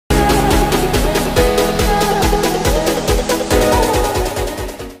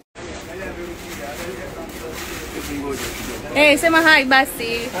Hey, sema hi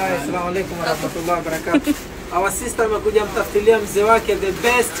basi. Hi, assalamu alaikum warahmatullahi wabarakatuh. Our sister amekuja mtafutilia mzee wake the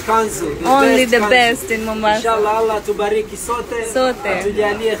best kanzu. Only the best in Mombasa. Inshallah Allah tubariki sote.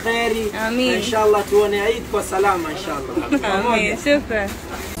 Atujalie khairi. Amin. Inshallah tuone Eid kwa salama inshallah. Amin. Shukran.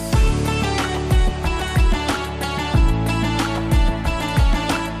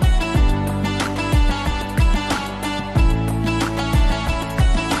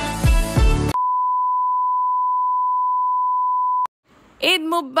 Eid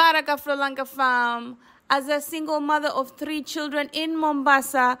Mubarak Afro Lanka fam. As a single mother of 3 children in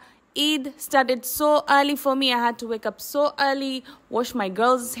Mombasa, Eid started so early for me. I had to wake up so early, wash my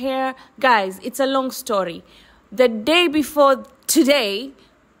girls' hair. Guys, it's a long story. The day before today,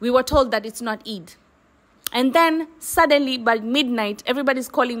 we were told that it's not Eid. And then suddenly by midnight, everybody's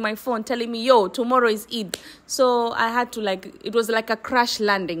calling my phone telling me, yo, tomorrow is Eid. So I had to it was like a crash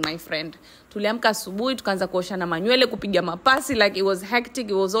landing, my friend. Tuliamka asubuhi, tukaanza kuoshana manywele, kupiga mapasi, it was hectic,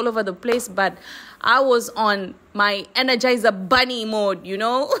 it was all over the place, but I was on my Energizer bunny mode, you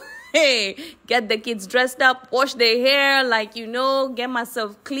know? Hey, get the kids dressed up, wash their hair, get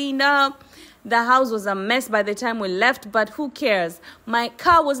myself cleaned up. The house was a mess by the time we left, but who cares? My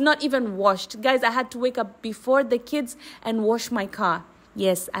car was not even washed. Guys, I had to wake up before the kids and wash my car.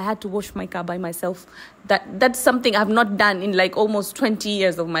 Yes, I had to wash my car by myself. That's something I've not done in almost 20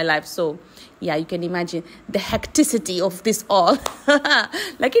 years of my life. So, yeah, you can imagine the hecticity of this all. At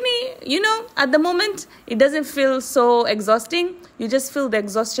the moment, it doesn't feel so exhausting. You just feel the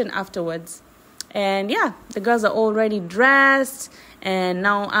exhaustion afterwards. And yeah, the girls are already dressed. And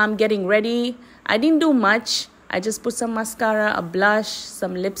now I'm getting ready. I didn't do much. I just put some mascara, a blush,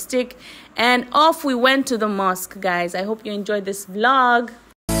 some lipstick, and off we went to the mosque, guys. I hope you enjoyed this vlog.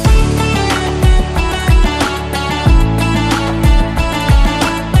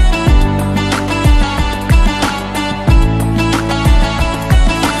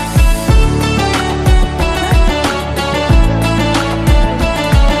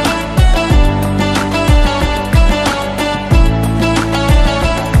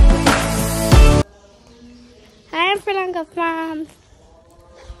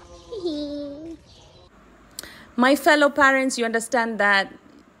 My fellow parents, you understand that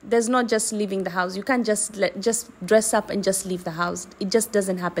there's not just leaving the house. You can't just dress up and just leave the house. It just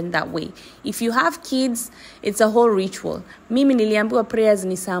doesn't happen that way. If you have kids, it's a whole ritual. Mimi niliambiwa prayers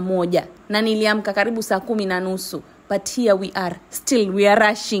ni saa 1 na niliamka karibu saa 10:30. But here we are, still we are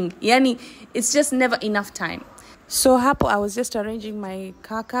rushing. Yani, it's just never enough time. So hapo, I was just arranging my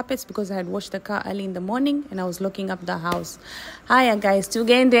car carpets because I had washed the car early in the morning and I was locking up the house. Hiya guys,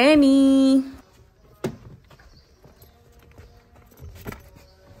 tugendeni.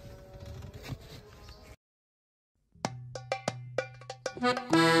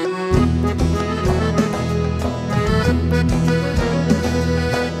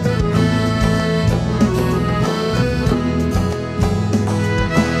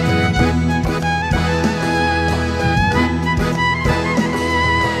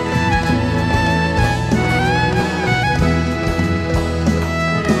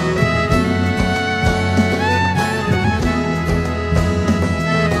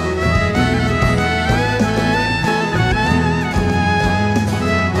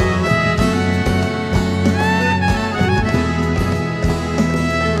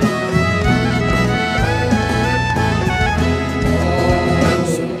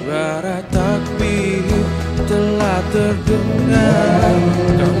 Terdengar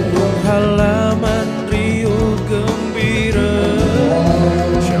kampung halaman riuh gembira,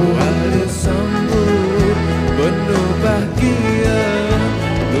 Syawal disambut penuh bahagia,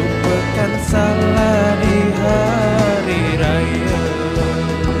 lupakan salah di hari raya.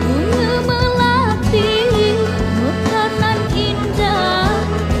 Bunga melati mekanan indah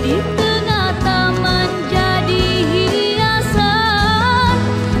di tengah taman jadi hiasan,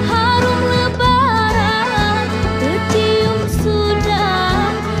 harum lebaran tercium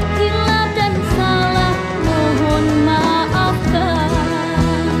sudah, hilaf dan salah mohon maafkan.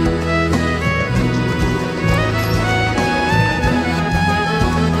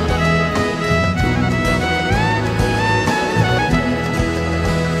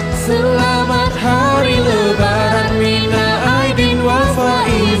 Selamat hari lebaran mina aidin wal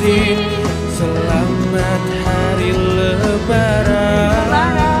faizin. Selamat hari lebaran.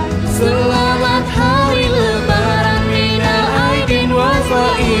 Selamat hari lebaran mina aidin wal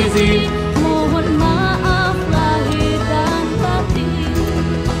faizin. Mohon maaf lahir dan batin.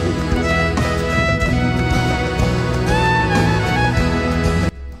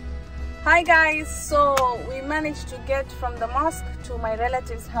 Hi guys, so we managed to get from the mosque to my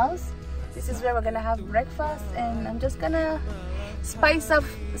relative's house. This is where we're gonna have breakfast, and I'm just gonna spice up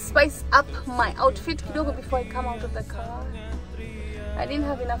my outfit kidogo before I come out of the car. I didn't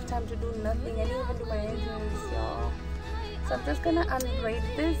have enough time to do nothing. I didn't even do my edges, y'all. So I'm just gonna unbraid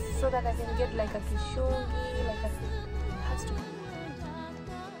this so that I can get like a kishungi, like a has to.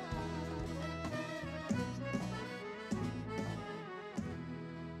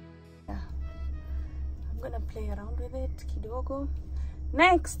 Yeah, I'm gonna play around with it kidogo.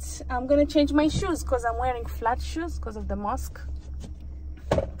 Next, I'm gonna change my shoes because I'm wearing flat shoes because of the mosque.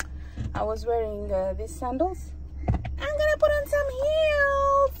 I was wearing these sandals. I'm gonna put on some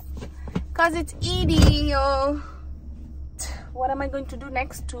heels because it's Eid, yo. What am I going to do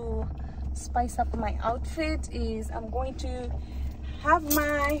next to spice up my outfit is I'm going to have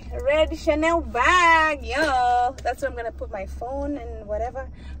my red Chanel bag, yo. That's where I'm gonna put my phone and whatever,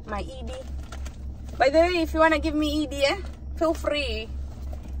 my Eid. By the way, if you wanna give me Eid, feel free.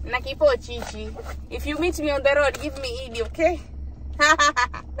 Nakipo chichi. If you meet me on the road, give me Eid, okay?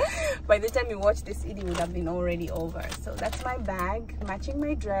 By the time you watch this, Eid would have been already over. So that's my bag, matching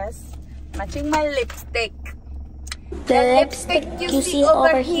my dress, matching my lipstick. The lipstick you see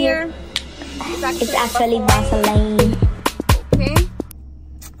over here, it's actually Vaseline. Okay.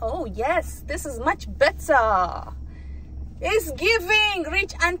 Oh yes, this is much better. It's giving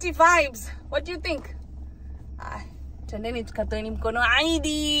rich auntie vibes. What do you think? Twendeni tukatoeni mkono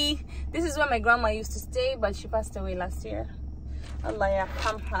Eid. This is where my grandma used to stay, but she passed away last year. Allah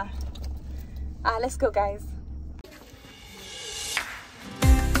yarhamha. Let's go, guys.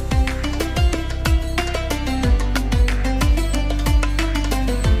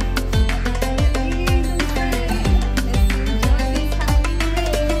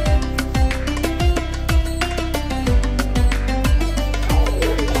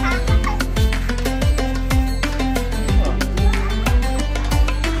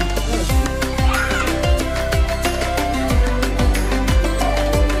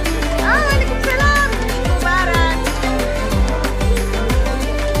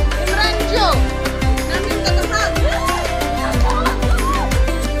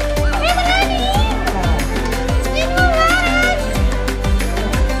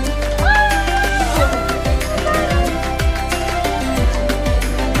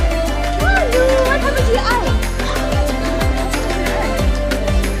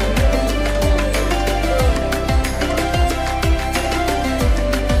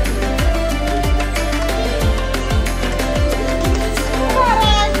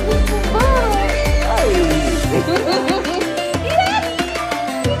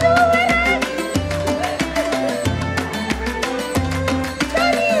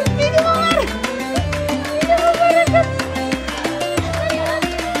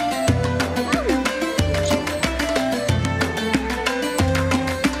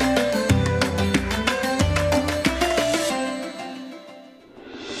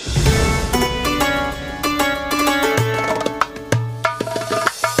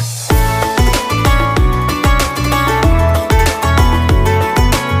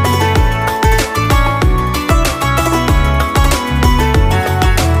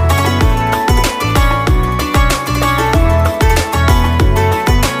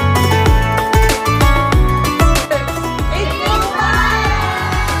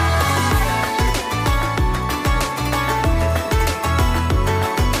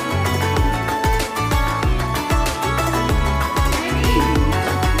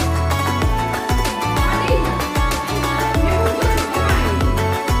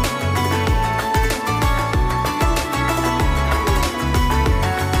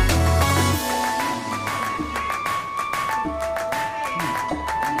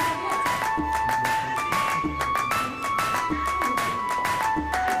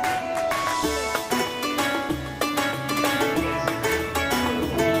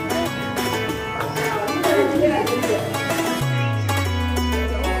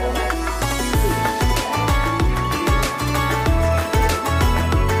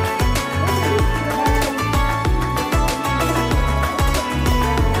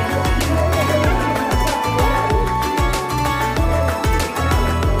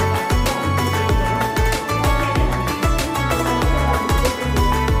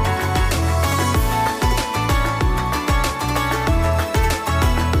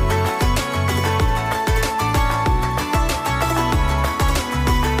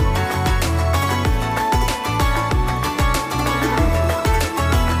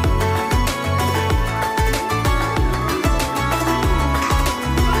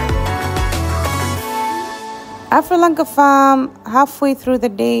 Sri Lanka farm, halfway through the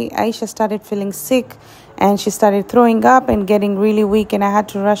day, Aisha started feeling sick and she started throwing up and getting really weak, and I had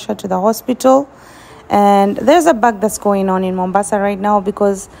to rush her to the hospital. And there's a bug that's going on in Mombasa right now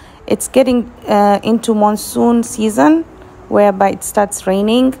because it's getting into monsoon season, whereby it starts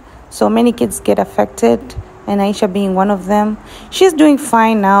raining. So many kids get affected, and Aisha being one of them. She's doing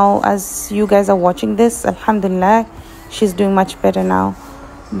fine now as you guys are watching this. Alhamdulillah, she's doing much better now.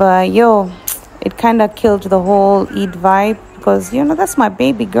 But yo, it kind of killed the whole Eid vibe because, you know, that's my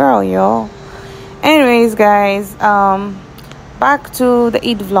baby girl, yo. Anyways, guys, back to the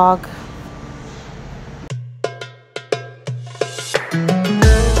Eid vlog.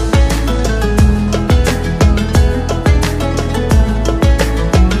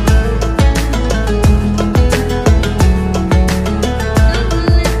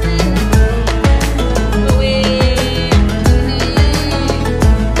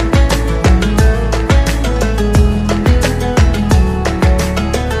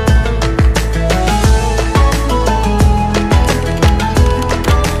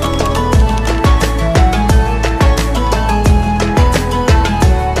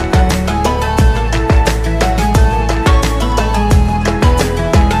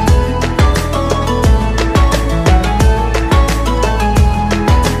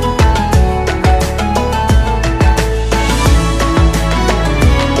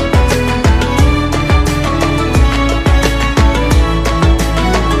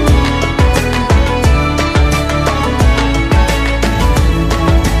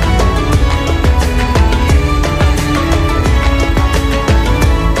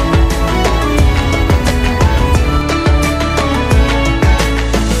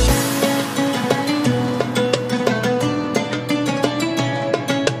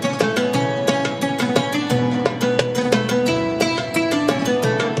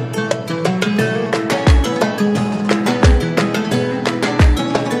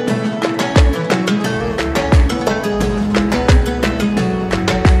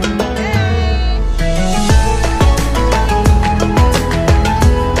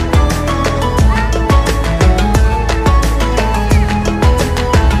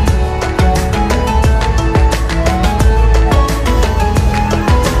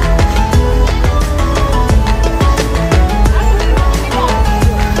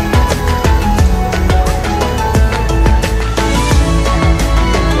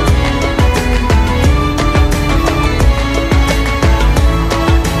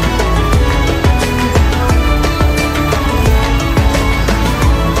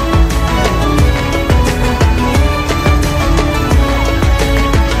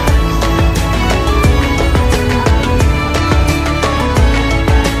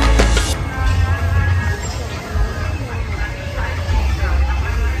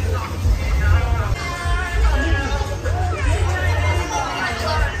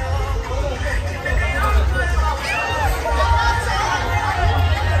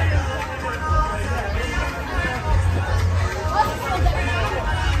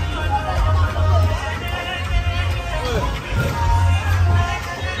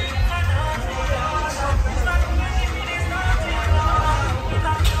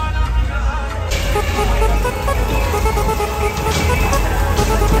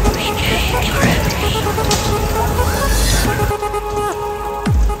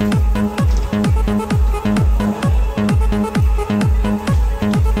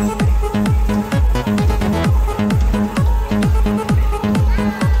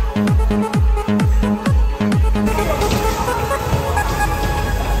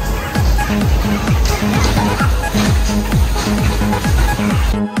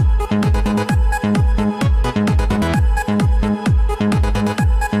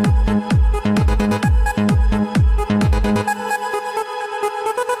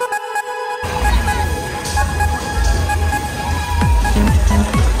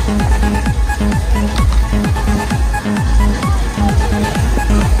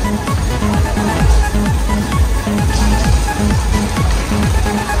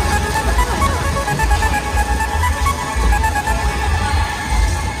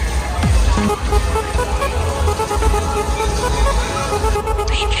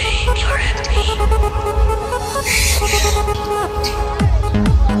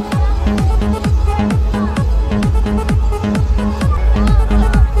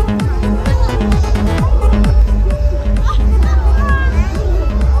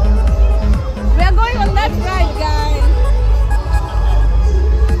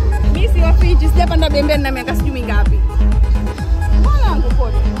 bembea na miaka sijui mingapi. Mwanangu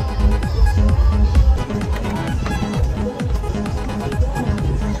pole.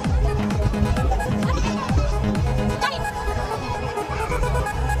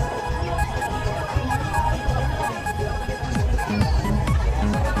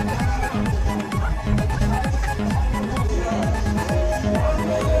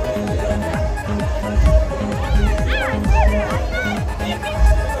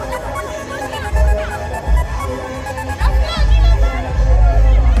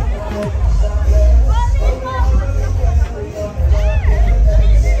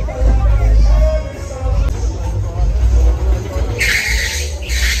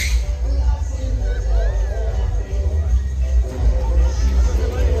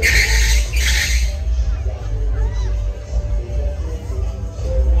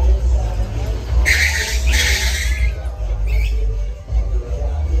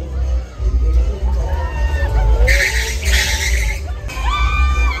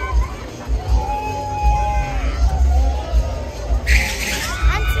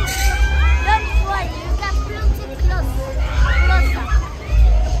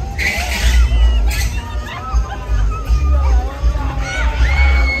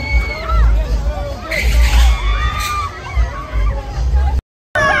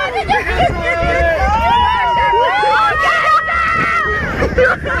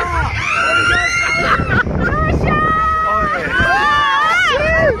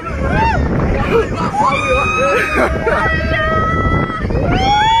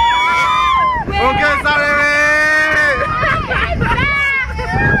 Okay, sorry.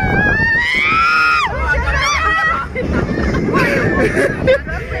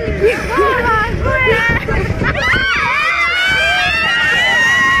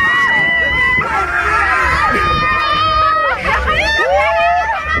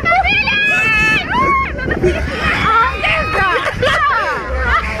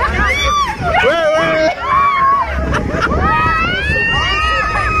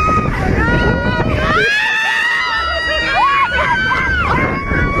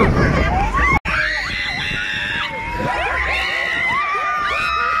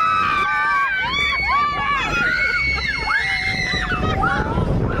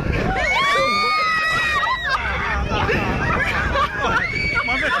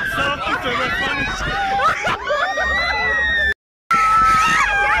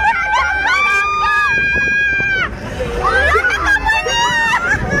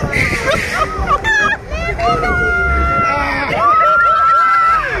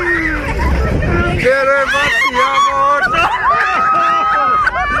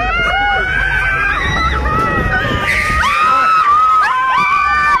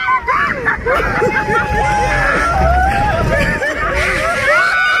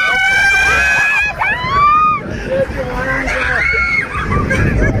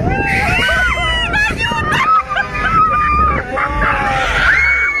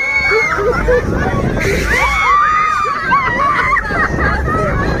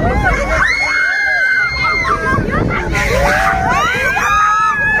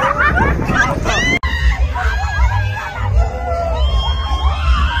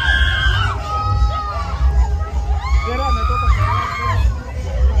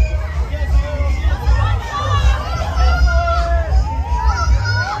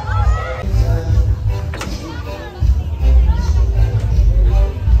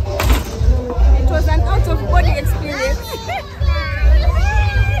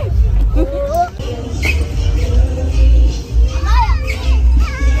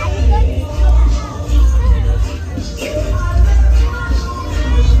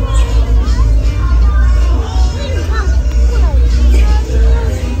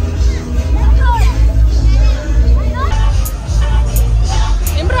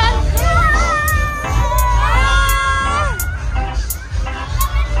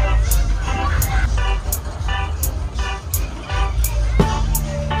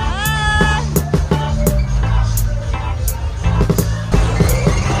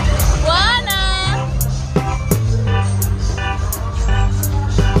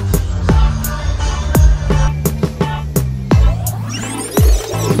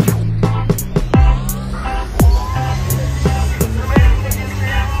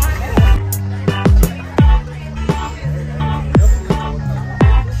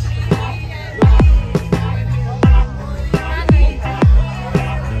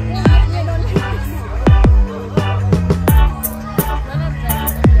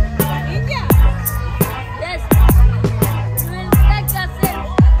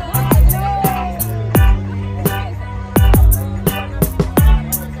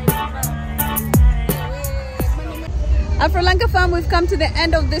 Fam, we've come to the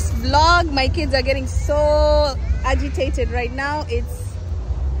end of this vlog. My kids are getting so agitated right now.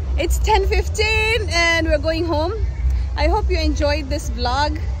 It's 10:15 and we're going home. I hope you enjoyed this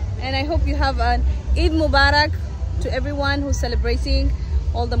vlog and I hope you have an Eid Mubarak to everyone who's celebrating,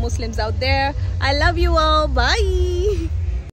 all the Muslims out there. I love you all. Bye.